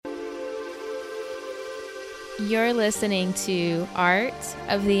You're listening to Art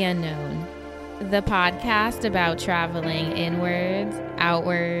of the Unknown, the podcast about traveling inwards,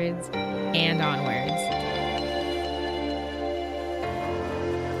 outwards, and onwards.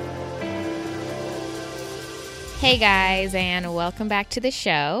 Hey guys, and welcome back to the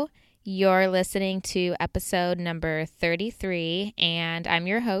show. You're listening to episode number 33, and I'm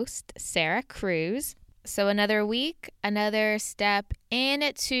your host, Sarah Cruz. So another week, another step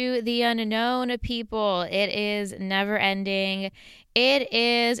into the unknown, people. It is never ending. It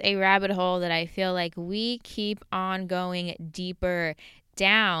is a rabbit hole that I feel like we keep on going deeper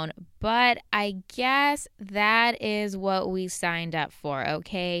down, but I guess that is what we signed up for,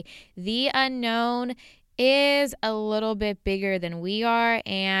 okay? The unknown is a little bit bigger than we are,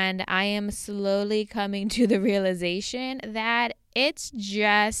 and I am slowly coming to the realization that it's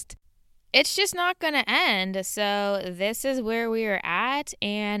just not going to end. So this is where we are at,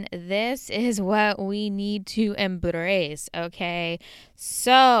 and this is what we need to embrace, okay?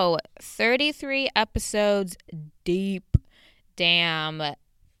 So 33 episodes deep. Damn.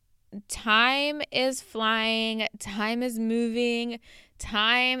 Time is flying. Time is moving.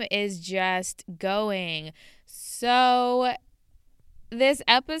 Time is just going. So this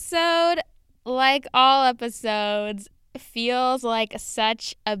episode, like all episodes, feels like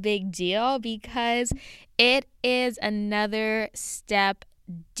such a big deal because it is another step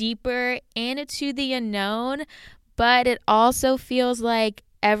deeper into the unknown, but it also feels like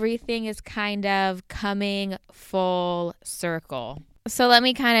everything is kind of coming full circle. So let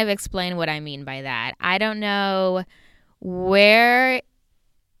me kind of explain what I mean by that. I don't know where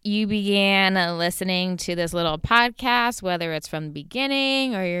you began listening to this little podcast, whether it's from the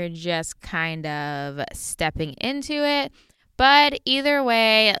beginning or you're just kind of stepping into it. But either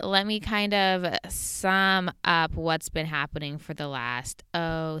way, let me kind of sum up what's been happening for the last,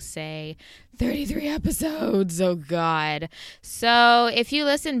 say 33 episodes. Oh, God. So if you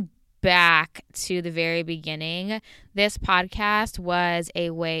listen back to the very beginning, this podcast was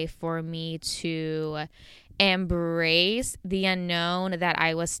a way for me to embrace the unknown that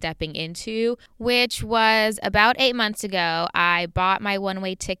I was stepping into, which was about 8 months ago. I bought my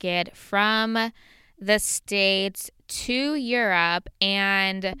one-way ticket from the States to Europe,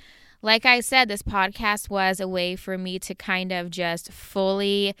 and like I said, this podcast was a way for me to kind of just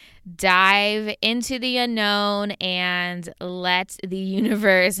fully dive into the unknown and let the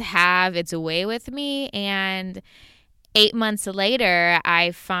universe have its way with me. And 8 months later,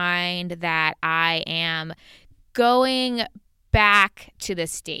 I find that I am going back to the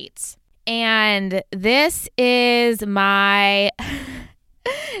States. And this is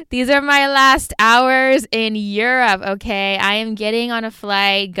these are my last hours in Europe, okay? I am getting on a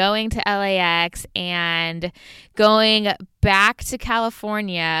flight, going to LAX, and going back to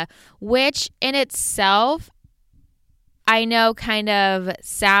California, which in itself, I know kind of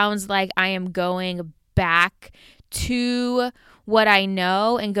sounds like I am going back to what I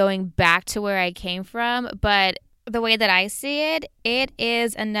know and going back to where I came from, but the way that I see it, it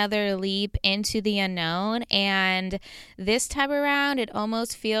is another leap into the unknown, and this time around, it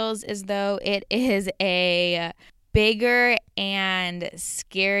almost feels as though it is a bigger and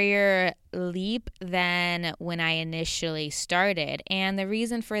scarier leap than when I initially started. And the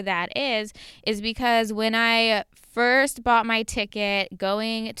reason for that is because when I first bought my ticket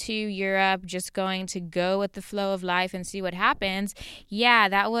going to Europe, just going to go with the flow of life and see what happens, yeah,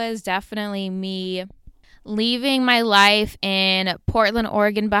 that was definitely me leaving my life in Portland,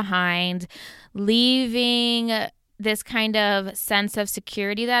 Oregon behind, leaving this kind of sense of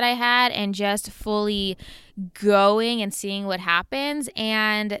security that I had and just fully going and seeing what happens.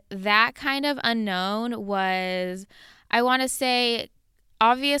 And that kind of unknown was, I want to say,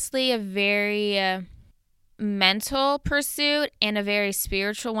 obviously a very mental pursuit and a very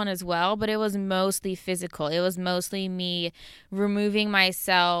spiritual one as well, but it was mostly physical. It was mostly me removing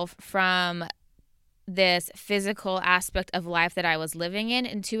myself from this physical aspect of life that I was living in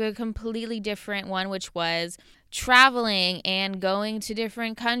into a completely different one, which was traveling and going to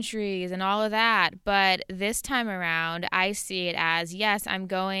different countries and all of that. But this time around, I see it as, yes, I'm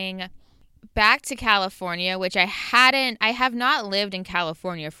going back to California, which I have not lived in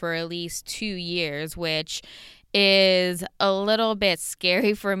California for at least 2 years, which is a little bit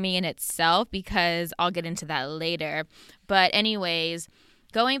scary for me in itself because I'll get into that later. But anyways,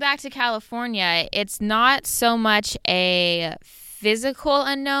 going back to California, it's not so much a physical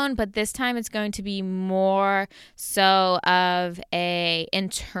unknown, but this time it's going to be more so of a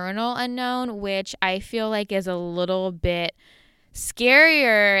internal unknown, which I feel like is a little bit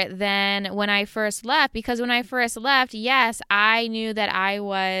scarier than when I first left. Because when I first left, yes, I knew that I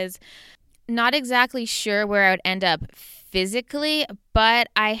was not exactly sure where I would end up physically, but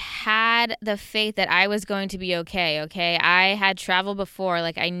I had the faith that I was going to be okay. I had traveled before,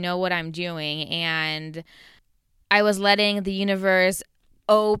 like I know what I'm doing, and I was letting the universe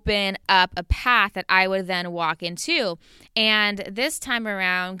open up a path that I would then walk into. And this time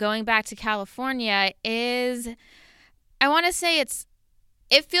around, going back to California is, I want to say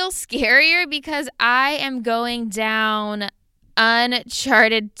it feels scarier because I am going down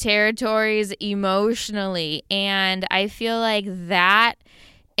uncharted territories emotionally. And I feel like that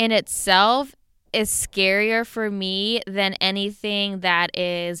in itself is scarier for me than anything that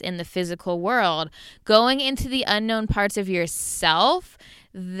is in the physical world. Going into the unknown parts of yourself,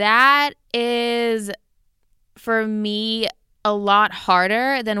 that is for me a lot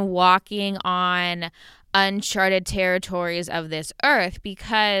harder than walking on uncharted territories of this earth,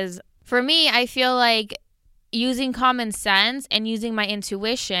 because for me, I feel like using common sense and using my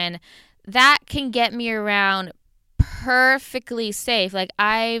intuition, that can get me around perfectly safe. Like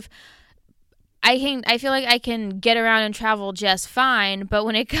I feel like I can get around and travel just fine, but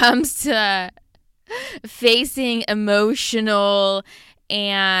when it comes to facing emotional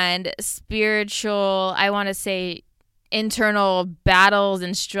and spiritual, I want to say internal battles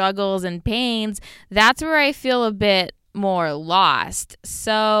and struggles and pains, that's where I feel a bit more lost.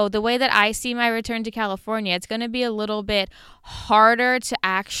 So the way that I see my return to California, it's going to be a little bit harder to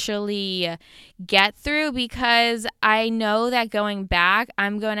actually get through, because I know that going back,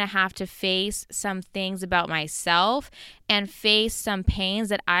 I'm going to have to face some things about myself and face some pains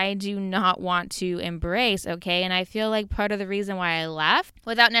that I do not want to embrace, okay? And I feel like part of the reason why I left,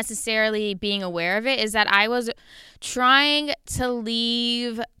 without necessarily being aware of it, is that I was trying to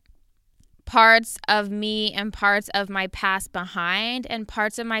leave parts of me and parts of my past behind, and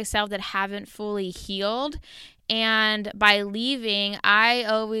parts of myself that haven't fully healed. And by leaving, I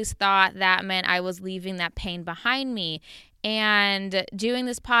always thought that meant I was leaving that pain behind me. And doing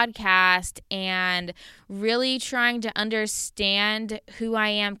this podcast and really trying to understand who I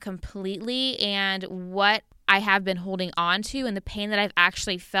am completely and what I have been holding on to and the pain that I've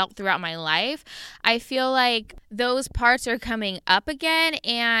actually felt throughout my life, I feel like those parts are coming up again.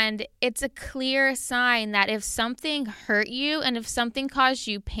 And it's a clear sign that if something hurt you and if something caused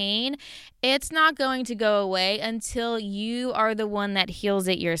you pain, it's not going to go away until you are the one that heals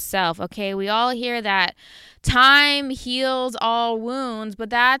it yourself. Okay, we all hear that time heals all wounds, but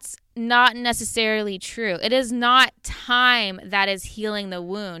that's not necessarily true. It is not time that is healing the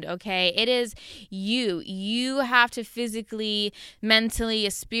wound, okay? It is you. You have to physically, mentally,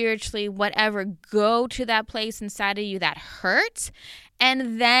 spiritually, whatever, go to that place inside of you that hurts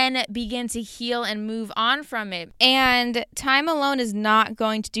and then begin to heal and move on from it. And time alone is not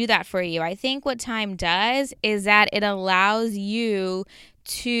going to do that for you. I think what time does is that it allows you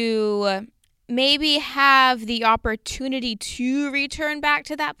to maybe have the opportunity to return back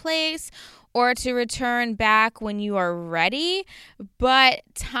to that place or to return back when you are ready. But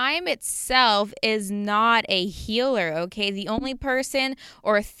time itself is not a healer, okay? The only person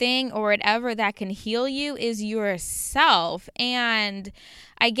or thing or whatever that can heal you is yourself. And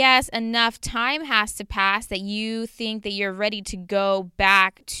I guess enough time has to pass that you think that you're ready to go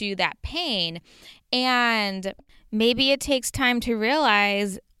back to that pain. And maybe it takes time to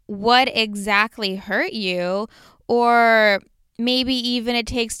realize what exactly hurt you, or maybe even it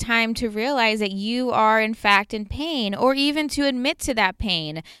takes time to realize that you are in fact in pain, or even to admit to that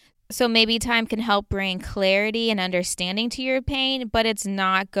pain. So maybe time can help bring clarity and understanding to your pain, but it's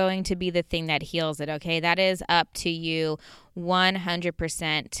not going to be the thing that heals it, okay? That is up to you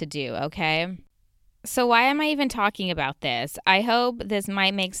 100% to do, okay? So why am I even talking about this? I hope this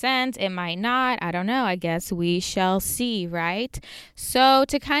might make sense. It might not. I don't know. I guess we shall see, right? So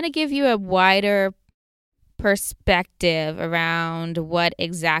to kind of give you a wider perspective around what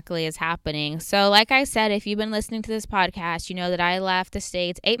exactly is happening. So like I said, if you've been listening to this podcast, you know that I left the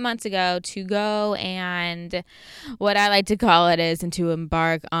States 8 months ago to go, and what I like to call it is and to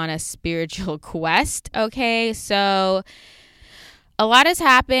embark on a spiritual quest. Okay, so a lot has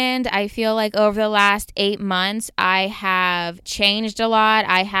happened. I feel like over the last 8 months, I have changed a lot.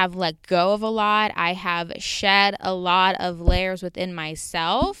 I have let go of a lot. I have shed a lot of layers within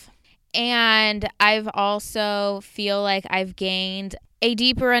myself. And I've also feel like I've gained a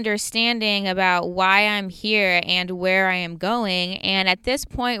deeper understanding about why I'm here and where I am going. And at this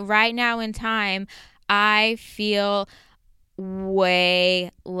point right now in time, I feel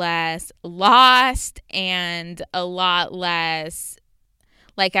way less lost and a lot less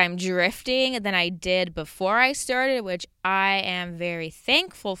like I'm drifting than I did before I started, which I am very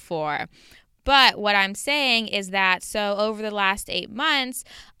thankful for. But what I'm saying is that, so over the last 8 months,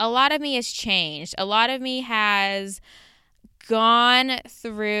 a lot of me has changed. A lot of me has gone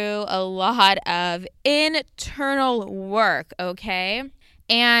through a lot of internal work, okay?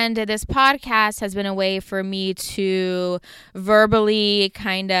 And this podcast has been a way for me to verbally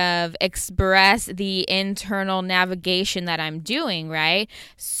kind of express the internal navigation that I'm doing, right?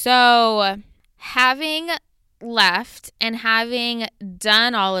 So having left and having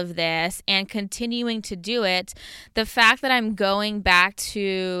done all of this and continuing to do it, the fact that I'm going back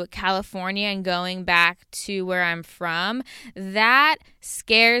to California and going back to where I'm from, that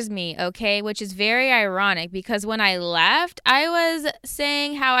scares me, okay? Which is very ironic because when I left, I was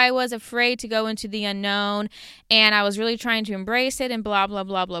saying how I was afraid to go into the unknown and I was really trying to embrace it and blah, blah,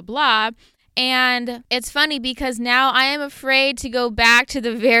 blah, blah, blah. And it's funny because now I am afraid to go back to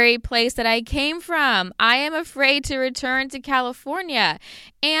the very place that I came from. I am afraid to return to California.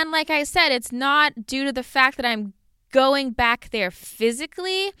 And like I said, it's not due to the fact that I'm going back there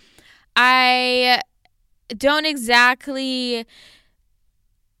physically. I don't exactly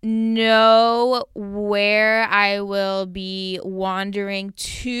know where I will be wandering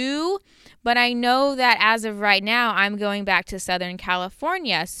to, but I know that as of right now, I'm going back to Southern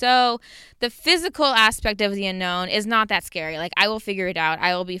California. So the physical aspect of the unknown is not that scary. Like, I will figure it out.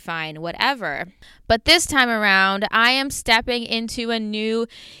 I will be fine, whatever. But this time around, I am stepping into a new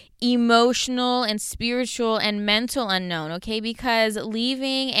emotional and spiritual and mental unknown, okay? Because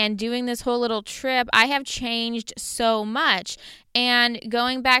leaving and doing this whole little trip, I have changed so much. And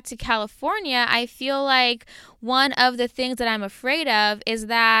going back to California, I feel like one of the things that I'm afraid of is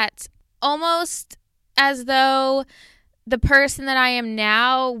that almost as though the person that I am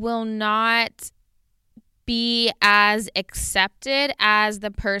now will not be as accepted as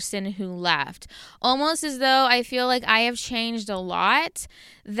the person who left. Almost as though I feel like I have changed a lot,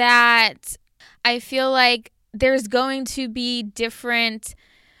 that I feel like there's going to be different,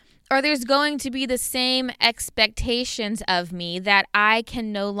 or there's going to be the same expectations of me that I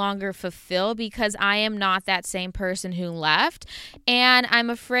can no longer fulfill because I am not that same person who left. And I'm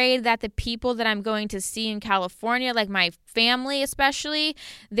afraid that the people that I'm going to see in California, like my family especially,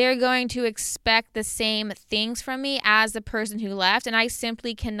 they're going to expect the same things from me as the person who left. And I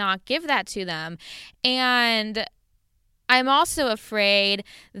simply cannot give that to them. And I'm also afraid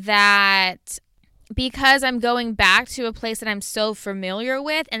that because I'm going back to a place that I'm so familiar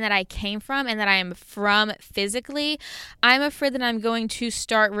with and that I came from and that I am from physically, I'm afraid that I'm going to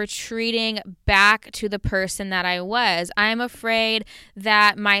start retreating back to the person that I was. I'm afraid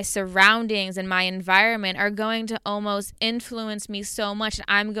that my surroundings and my environment are going to almost influence me so much that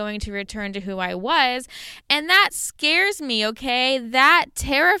I'm going to return to who I was. And that scares me, okay? That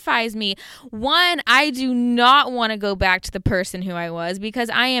terrifies me. One, I do not want to go back to the person who I was because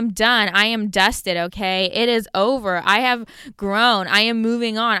I am done. I am dusted. Okay, it is over. I have grown. I am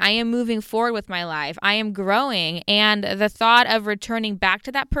moving on. I am moving forward with my life. I am growing. And the thought of returning back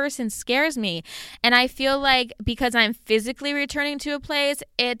to that person scares me. And I feel like because I'm physically returning to a place,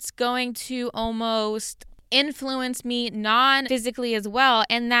 it's going to almost influence me non-physically as well.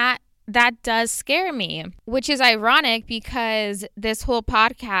 And that does scare me, which is ironic because this whole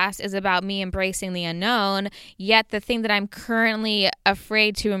podcast is about me embracing the unknown, yet the thing that I'm currently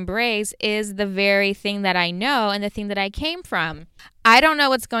afraid to embrace is the very thing that I know and the thing that I came from. I don't know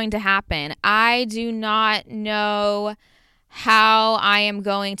what's going to happen. I do not know how I am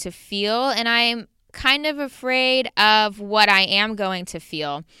going to feel, and I'm kind of afraid of what I am going to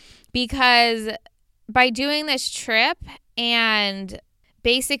feel because by doing this trip and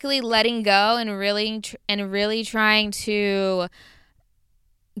basically letting go and really trying to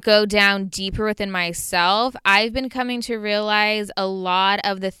go down deeper within myself, I've been coming to realize a lot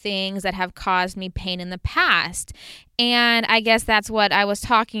of the things that have caused me pain in the past. And I guess that's what I was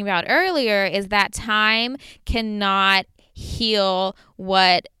talking about earlier, is that time cannot heal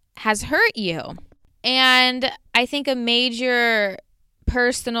what has hurt you. And I think a major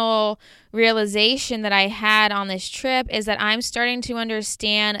personal realization that I had on this trip is that I'm starting to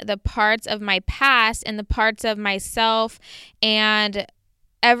understand the parts of my past and the parts of myself and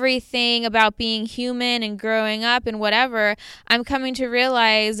everything about being human and growing up and whatever. I'm coming to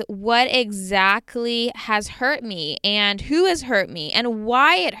realize what exactly has hurt me and who has hurt me and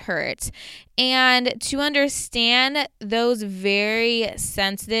why it hurts. And to understand those very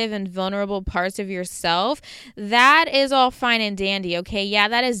sensitive and vulnerable parts of yourself, that is all fine and dandy, okay? Yeah,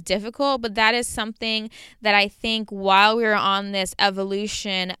 that is difficult, but that is something that I think while we're on this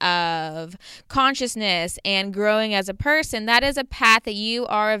evolution of consciousness and growing as a person, that is a path that you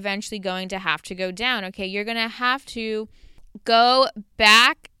are eventually going to have to go down, okay? You're going to have to go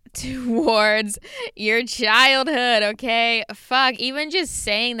back towards your childhood, okay? Fuck, even just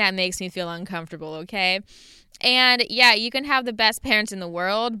saying that makes me feel uncomfortable, okay? And yeah, you can have the best parents in the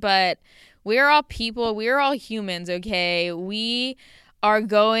world, but we're all people, we're all humans, okay? We are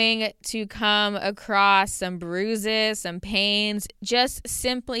going to come across some bruises, some pains, just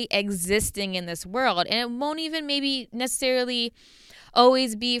simply existing in this world. And it won't even maybe necessarily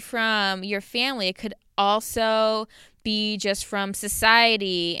always be from your family. It could also be just from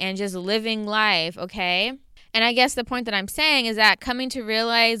society and just living life, okay? And I guess the point that I'm saying is that coming to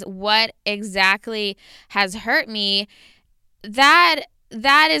realize what exactly has hurt me, that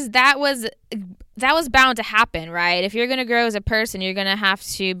was bound to happen, right? If you're going to grow as a person, you're going to have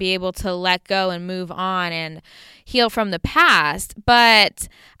to be able to let go and move on and heal from the past. But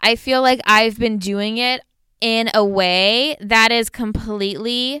I feel like I've been doing it in a way that is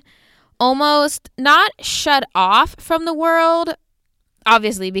completely almost not shut off from the world,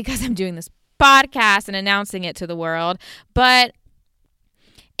 obviously because I'm doing this podcast and announcing it to the world, but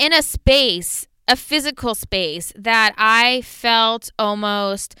in a space, a physical space that I felt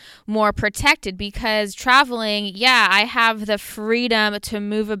almost more protected, because traveling, yeah, I have the freedom to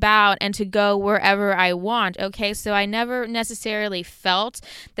move about and to go wherever I want, okay? So I never necessarily felt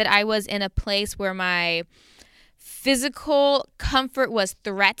that I was in a place where my physical comfort was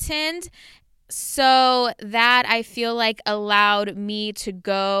threatened. So that I feel like allowed me to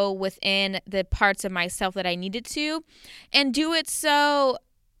go within the parts of myself that I needed to and do it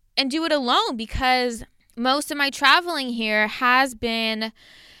alone, because most of my traveling here has been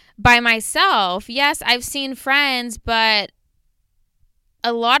by myself. Yes, I've seen friends, but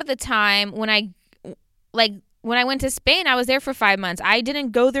a lot of the time when I went to Spain, I was there for 5 months. I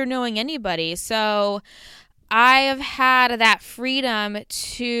didn't go there knowing anybody. So I have had that freedom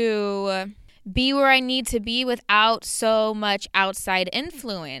to be where I need to be without so much outside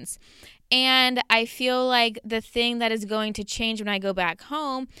influence. And I feel like the thing that is going to change when I go back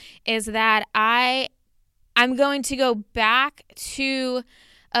home is that I'm going to go back to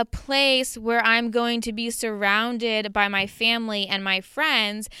a place where I'm going to be surrounded by my family and my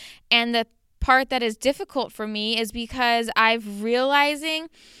friends. And the part that is difficult for me is because I'm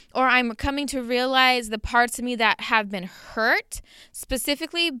coming to realize the parts of me that have been hurt,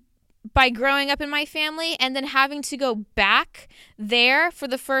 specifically by growing up in my family, and then having to go back there for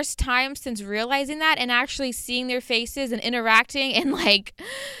the first time since realizing that, and actually seeing their faces and interacting and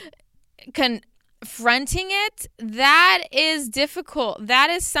confronting it. That is difficult.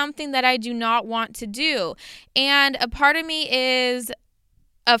 That is something that I do not want to do. And a part of me is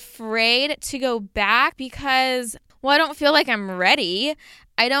afraid to go back because, well, I don't feel like I'm ready.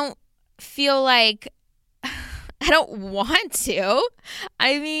 I don't feel like I don't want to.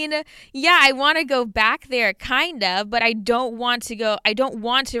 I mean, yeah, I want to go back there kind of, but I don't want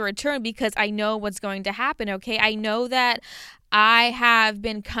to return because I know what's going to happen, okay? I know that I have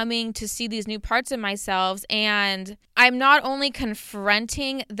been coming to see these new parts of myself, and I'm not only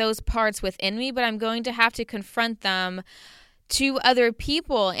confronting those parts within me, but I'm going to have to confront them to other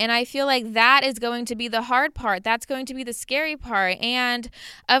people. And I feel like that is going to be the hard part. That's going to be the scary part. And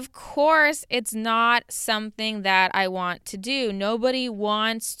of course, it's not something that I want to do. Nobody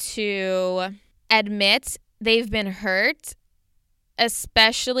wants to admit they've been hurt,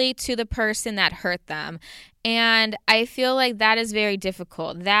 especially to the person that hurt them. And I feel like that is very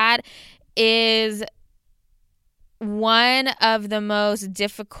difficult. That is one of the most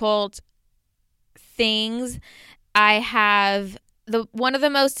difficult things one of the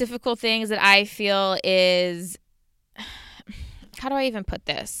most difficult things that I feel is, how do I even put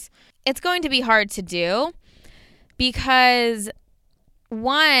this? It's going to be hard to do because,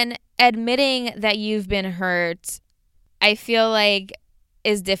 one, admitting that you've been hurt, I feel like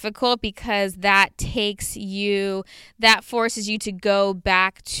is difficult because that forces you to go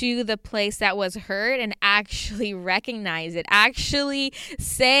back to the place that was hurt and actually recognize it, actually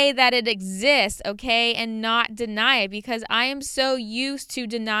say that it exists, okay, and not deny it, because I am so used to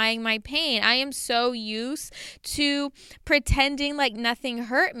denying my pain. I am so used to pretending like nothing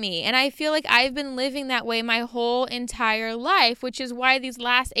hurt me, and I feel like I've been living that way my whole entire life, which is why these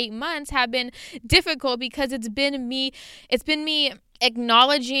last 8 months have been difficult, because it's been me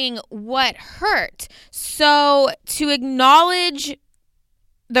acknowledging what hurt. So to acknowledge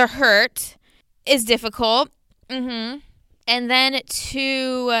the hurt is difficult. And then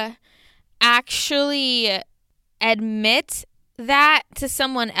to actually admit that to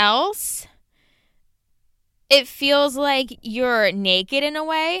someone else, it feels like you're naked in a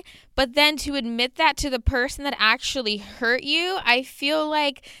way. But then to admit that to the person that actually hurt you, I feel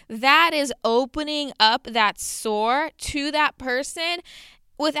like that is opening up that sore to that person,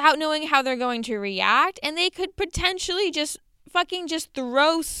 without knowing how they're going to react, and they could potentially just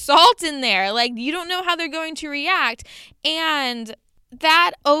throw salt in there. Like, you don't know how they're going to react, and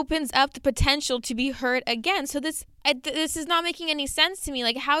that opens up the potential to be hurt again. So this is not making any sense to me.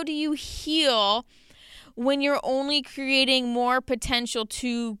 Like, how do you heal when you're only creating more potential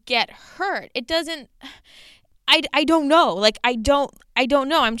to get hurt? It doesn't. I don't know. Like, I don't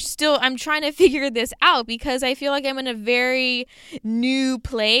know. I'm trying to figure this out because I feel like I'm in a very new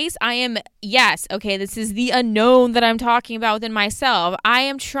place. This is the unknown that I'm talking about within myself. I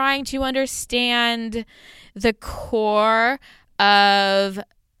am trying to understand the core of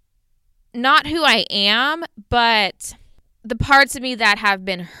not who I am, but the parts of me that have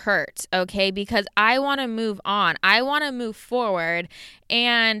been hurt, okay? Because I want to move on. I want to move forward,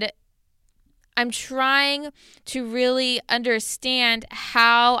 and I'm trying to really understand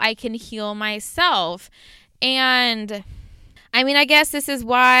how I can heal myself. And I mean, I guess this is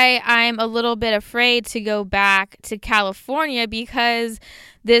why I'm a little bit afraid to go back to California, because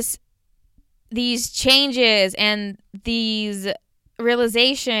these changes and these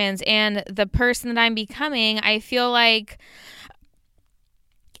realizations and the person that I'm becoming, I feel like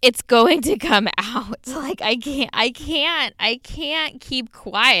it's going to come out. Like, I can't keep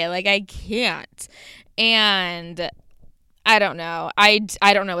quiet. Like, I can't. And I don't know. I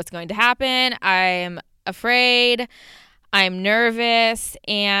don't know what's going to happen. I'm afraid. I'm nervous.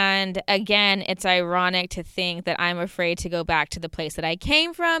 And again, it's ironic to think that I'm afraid to go back to the place that I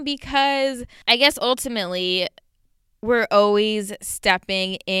came from, because I guess ultimately we're always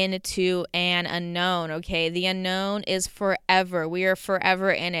stepping into an unknown, okay? The unknown is forever. We are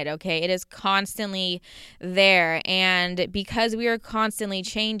forever in it, okay? It is constantly there. And because we are constantly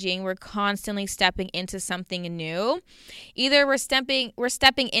changing, we're constantly stepping into something new. Either we're stepping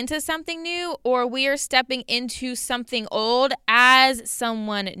into something new, or we are stepping into something old as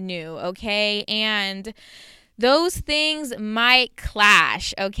someone new, okay? And those things might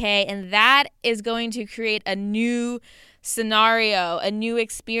clash, okay? And that is going to create a new scenario, a new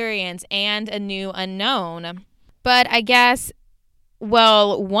experience, and a new unknown. But I guess,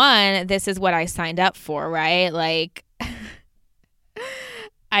 well, one, this is what I signed up for, right? Like,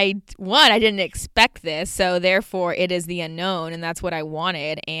 I didn't expect this, so therefore it is the unknown, and that's what I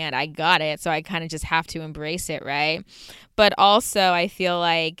wanted, and I got it, so I kind of just have to embrace it, right? But also, I feel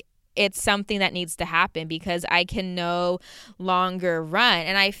like it's something that needs to happen because I can no longer run.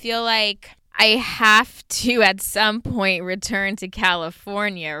 And I feel like I have to at some point return to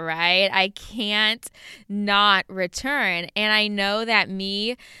California, right? I can't not return. And I know that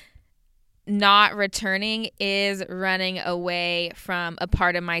me not returning is running away from a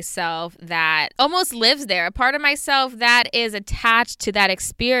part of myself that almost lives there, a part of myself that is attached to that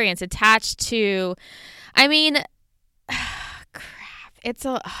experience, attached to, I mean,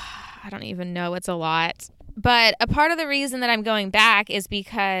 I don't even know. It's a lot. But a part of the reason that I'm going back is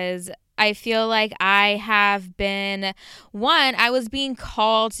because I feel like I was being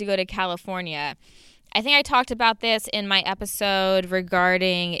called to go to California. I think I talked about this in my episode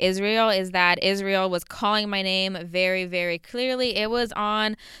regarding Israel, is that Israel was calling my name very, very clearly. It was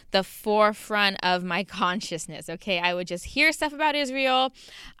on the forefront of my consciousness, okay? I would just hear stuff about Israel.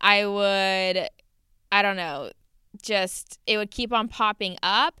 It would keep on popping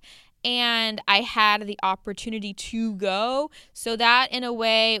up, and I had the opportunity to go. So that in a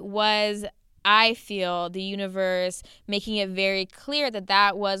way was, I feel, the universe making it very clear that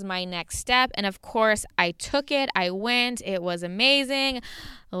that was my next step. And of course, I took it. I went. It was amazing.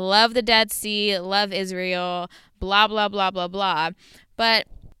 Love the Dead Sea. Love Israel. Blah, blah, blah, blah, blah. But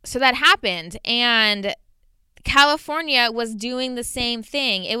so that happened. And California was doing the same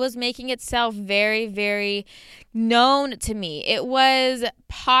thing. It was making itself very, very known to me. It was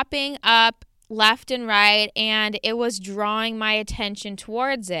popping up left and right, and it was drawing my attention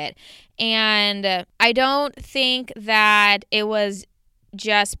towards it. And I don't think that it was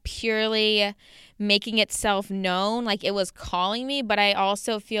just purely making itself known, like it was calling me, but I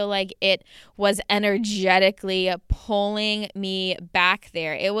also feel like it was energetically pulling me back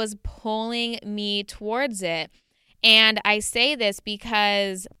there. It was pulling me towards it. And I say this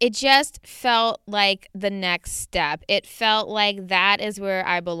because it just felt like the next step. It felt like that is where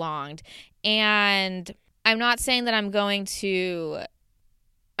I belonged. And I'm not saying that I'm going to,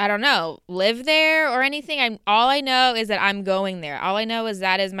 I don't know, live there or anything. All I know is that I'm going there. All I know is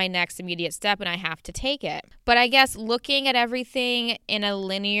that is my next immediate step, and I have to take it. But I guess looking at everything in a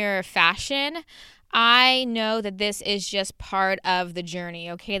linear fashion, I know that this is just part of the journey,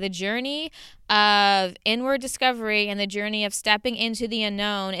 okay? The journey of inward discovery and the journey of stepping into the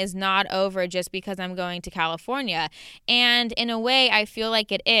unknown is not over just because I'm going to California. And in a way, I feel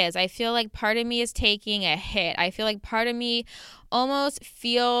like it is. I feel like part of me is taking a hit. I feel like part of me almost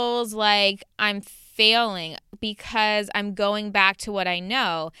feels like I'm failing because I'm going back to what I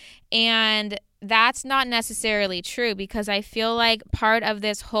know. And that's not necessarily true, because I feel like part of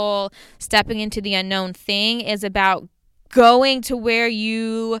this whole stepping into the unknown thing is about going to where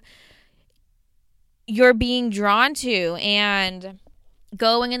you're being drawn to and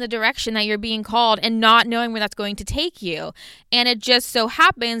going in the direction that you're being called and not knowing where that's going to take you. And it just so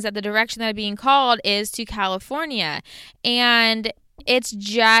happens that the direction that I'm being called is to California. And it's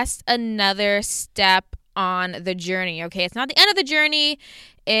just another step on the journey, okay? It's not the end of the journey.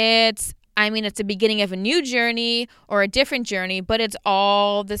 It's the beginning of a new journey or a different journey, but it's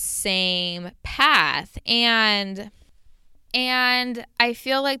all the same path. And I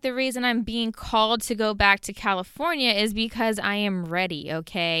feel like the reason I'm being called to go back to California is because I am ready,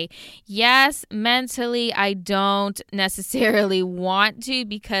 okay? Yes, mentally, I don't necessarily want to,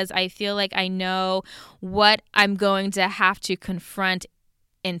 because I feel like I know what I'm going to have to confront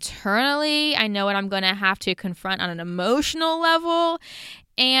internally. I know what I'm going to have to confront on an emotional level.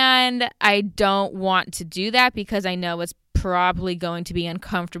 And I don't want to do that because I know it's probably going to be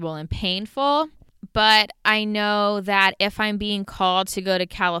uncomfortable and painful. But I know that if I'm being called to go to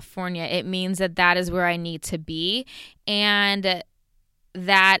California, it means that that is where I need to be. And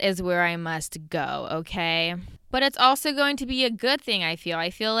that is where I must go, okay? But it's also going to be a good thing, I feel. I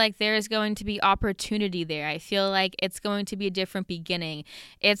feel like there is going to be opportunity there. I feel like it's going to be a different beginning.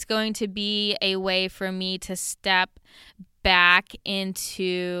 It's going to be a way for me to step back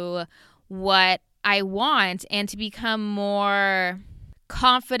into what I want and to become more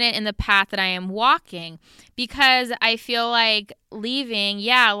confident in the path that I am walking, because I feel like leaving,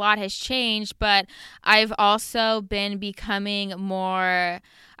 a lot has changed, but I've also been becoming more,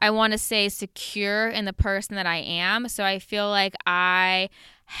 I want to say, secure in the person that I am. So I feel like I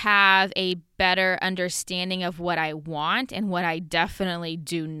have a better understanding of what I want and what I definitely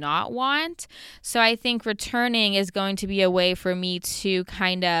do not want. So I think returning is going to be a way for me to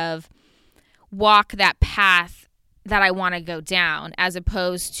kind of walk that path that I want to go down, as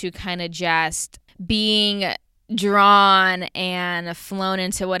opposed to kind of just being drawn and flown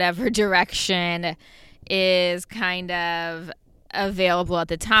into whatever direction is kind of available at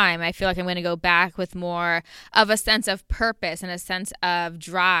the time. I feel like I'm going to go back with more of a sense of purpose and a sense of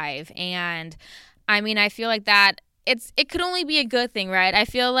drive. And I feel like that it could only be a good thing, right? I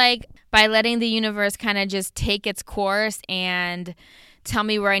feel like by letting the universe kind of just take its course and tell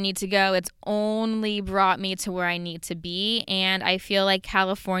me where I need to go, it's only brought me to where I need to be. And I feel like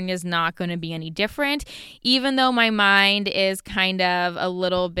California is not going to be any different, even though my mind is kind of a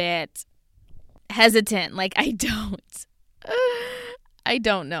little bit hesitant. Like, I don't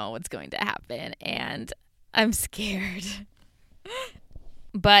know what's going to happen, and I'm scared.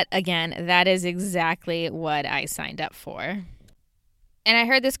 But again, that is exactly what I signed up for. And I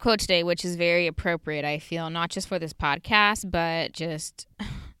heard this quote today, which is very appropriate, I feel, not just for this podcast, but just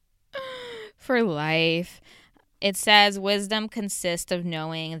for life. It says, wisdom consists of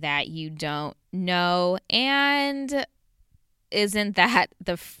knowing that you don't know. And isn't that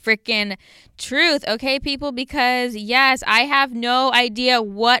the freaking truth, okay, people? Because yes, I have no idea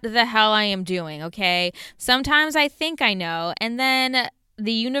what the hell I am doing, okay? Sometimes I think I know, and then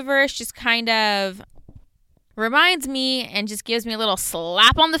the universe just kind of reminds me and just gives me a little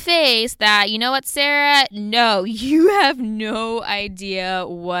slap on the face that, you know what, Sarah? No, you have no idea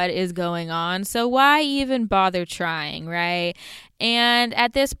what is going on. So why even bother trying, right? And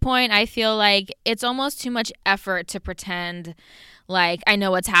at this point, I feel like it's almost too much effort to pretend like I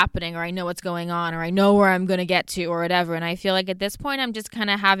know what's happening, or I know what's going on, or I know where I'm going to get to, or whatever. And I feel like at this point, I'm just kind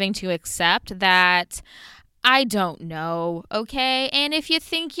of having to accept that I don't know, okay? And if you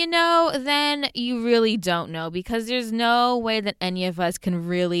think you know, then you really don't know, because there's no way that any of us can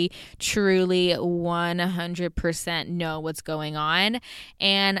really, truly, 100% know what's going on.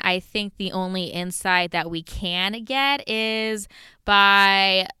 And I think the only insight that we can get is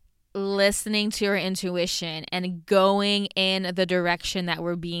by listening to our intuition and going in the direction that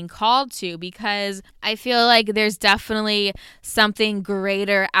we're being called to, because I feel like there's definitely something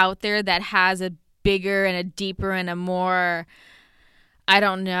greater out there that has a bigger and a deeper and a more, I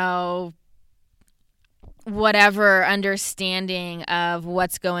don't know, whatever understanding of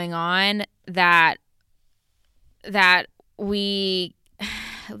what's going on that we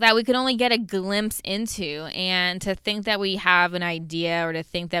that we could only get a glimpse into. And to think that we have an idea or to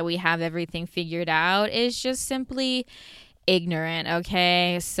think that we have everything figured out is just simply ignorant,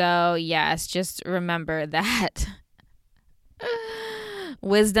 okay? So yes, just remember that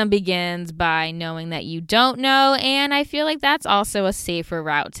wisdom begins by knowing that you don't know. And I feel like that's also a safer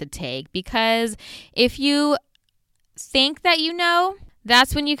route to take, because if you think that you know,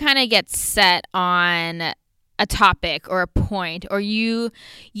 that's when you kind of get set on a topic or a point, or you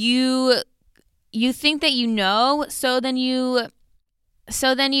think that you know, so then you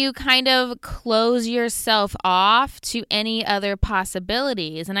kind of close yourself off to any other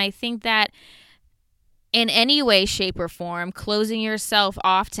possibilities. And I think that in any way, shape, or form, closing yourself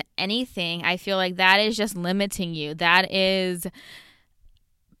off to anything, I feel like that is just limiting you. That is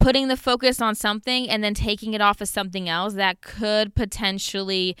putting the focus on something and then taking it off of something else that could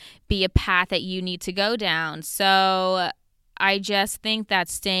potentially be a path that you need to go down. So I just think that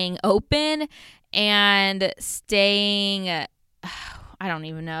staying open and staying humble,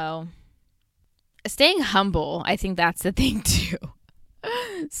 I think that's the thing too.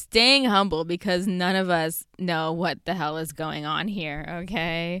 Staying humble, because none of us know what the hell is going on here,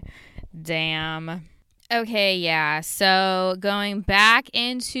 okay? Damn. Okay, yeah, so going back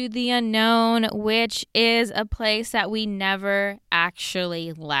into the unknown, which is a place that we never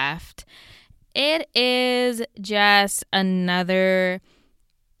actually left. It is just another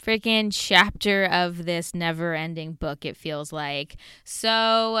freaking chapter of this never-ending book, it feels like.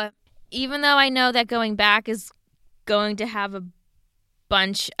 So even though I know that going back is going to have a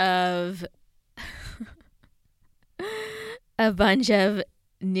bunch of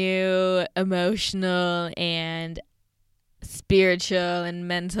new emotional and spiritual and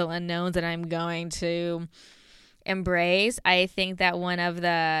mental unknowns that I'm going to embrace, I think that one of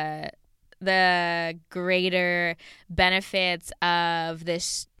the greater benefits of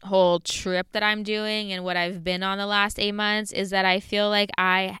this whole trip that I'm doing and what I've been on the last 8 months is that I feel like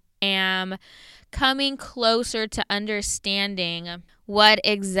I am coming closer to understanding what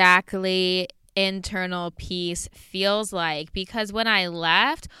exactly internal peace feels like. Because when I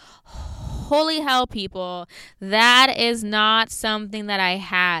left, holy hell, people, that is not something that I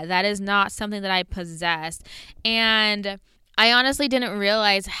had. That is not something that I possessed. And I honestly didn't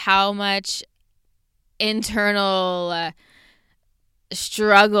realize how much internal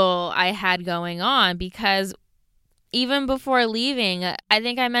struggle I had going on, because even before leaving, I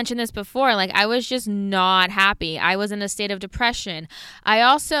think I mentioned this before, like I was just not happy. I was in a state of depression. I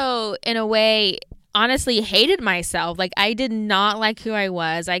also, in a way, honestly hated myself. Like I did not like who I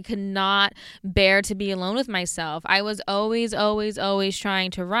was. I could not bear to be alone with myself. I was always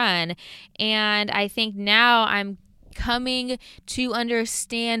trying to run. And I think now I'm coming to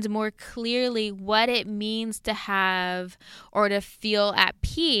understand more clearly what it means to have or to feel at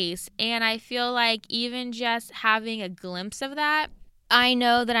peace. And I feel like even just having a glimpse of that, I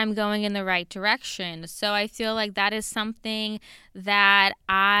know that I'm going in the right direction. So I feel like that is something that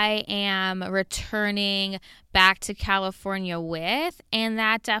I am returning back to California with. And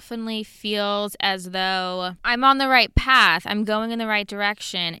that definitely feels as though I'm on the right path. I'm going in the right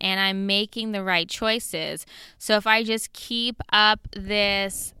direction and I'm making the right choices. So if I just keep up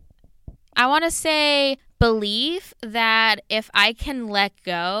this, I want to say, belief that if I can let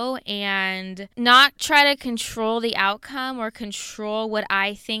go and not try to control the outcome or control what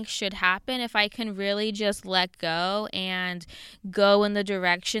I think should happen, if I can really just let go and go in the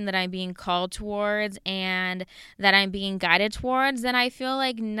direction that I'm being called towards and that I'm being guided towards, then I feel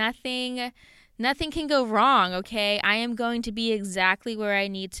like nothing can go wrong, okay? I am going to be exactly where I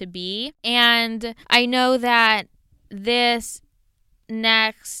need to be. And I know that this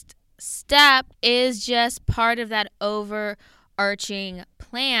next step is just part of that overarching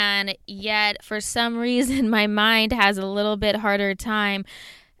plan, yet for some reason my mind has a little bit harder time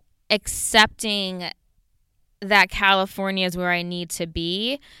accepting that California is where I need to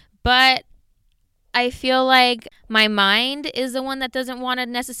be. But I feel like my mind is the one that doesn't want to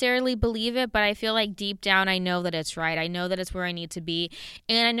necessarily believe it, but I feel like deep down I know that it's right. I know that it's where I need to be,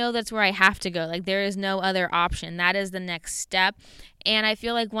 and I know that's where I have to go. Like there is no other option. That is the next step. And I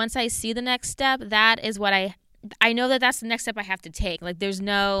feel like once I see the next step, that is what I know that that's the next step I have to take. Like there's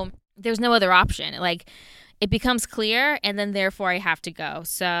no other option. Like it becomes clear, and then therefore I have to go.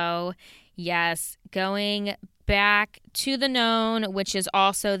 So yes, going back to the known, which is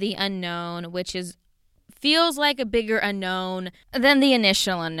also the unknown, which feels like a bigger unknown than the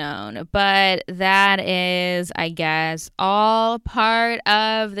initial unknown. But that is, I guess, all part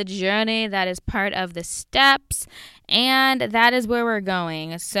of the journey. That is part of the steps. and that is where we're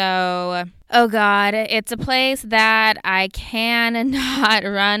going. So, oh God, it's a place that I cannot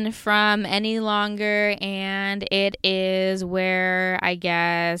run from any longer, and it is where I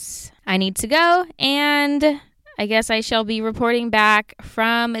guess I need to go, and I guess I shall be reporting back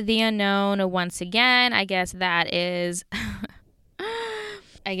from the unknown once again. I guess that is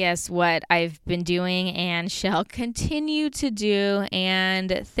what I've been doing and shall continue to do.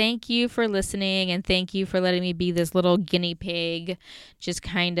 And thank you for listening, and thank you for letting me be this little guinea pig, just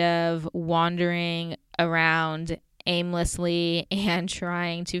kind of wandering around aimlessly and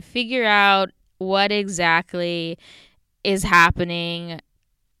trying to figure out what exactly is happening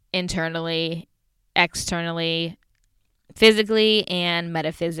internally, externally, physically, and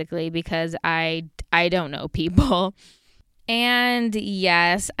metaphysically, because I don't know people. And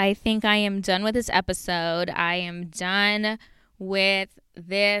yes, I think I am done with this episode. I am done with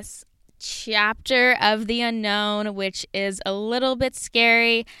this chapter of the unknown, which is a little bit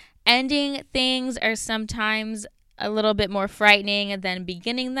scary. Ending things are sometimes a little bit more frightening than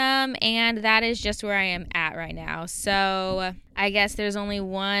beginning them, and that is just where I am at right now. So I guess there's only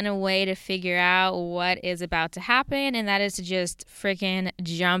one way to figure out what is about to happen, and that is to just freaking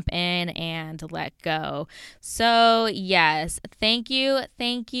jump in and let go. So yes, thank you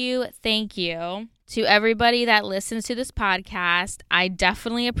to everybody that listens to this podcast. I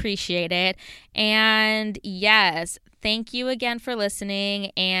definitely appreciate it. And yes, thank you again for listening,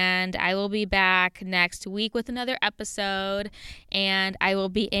 and I will be back next week with another episode, and I will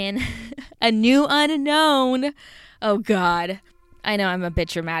be in a new unknown. Oh God, I know I'm a bit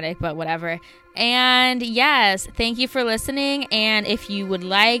dramatic, but whatever. And yes, thank you for listening, and if you would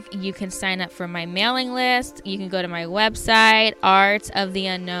like, you can sign up for my mailing list. You can go to my website,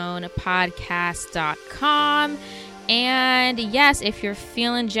 artsoftheunknownpodcast.com. And yes, if you're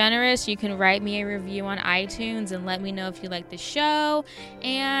feeling generous, you can write me a review on iTunes and let me know if you like the show.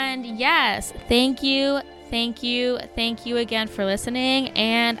 And yes, thank you again for listening,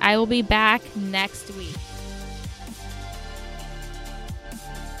 and I will be back next week.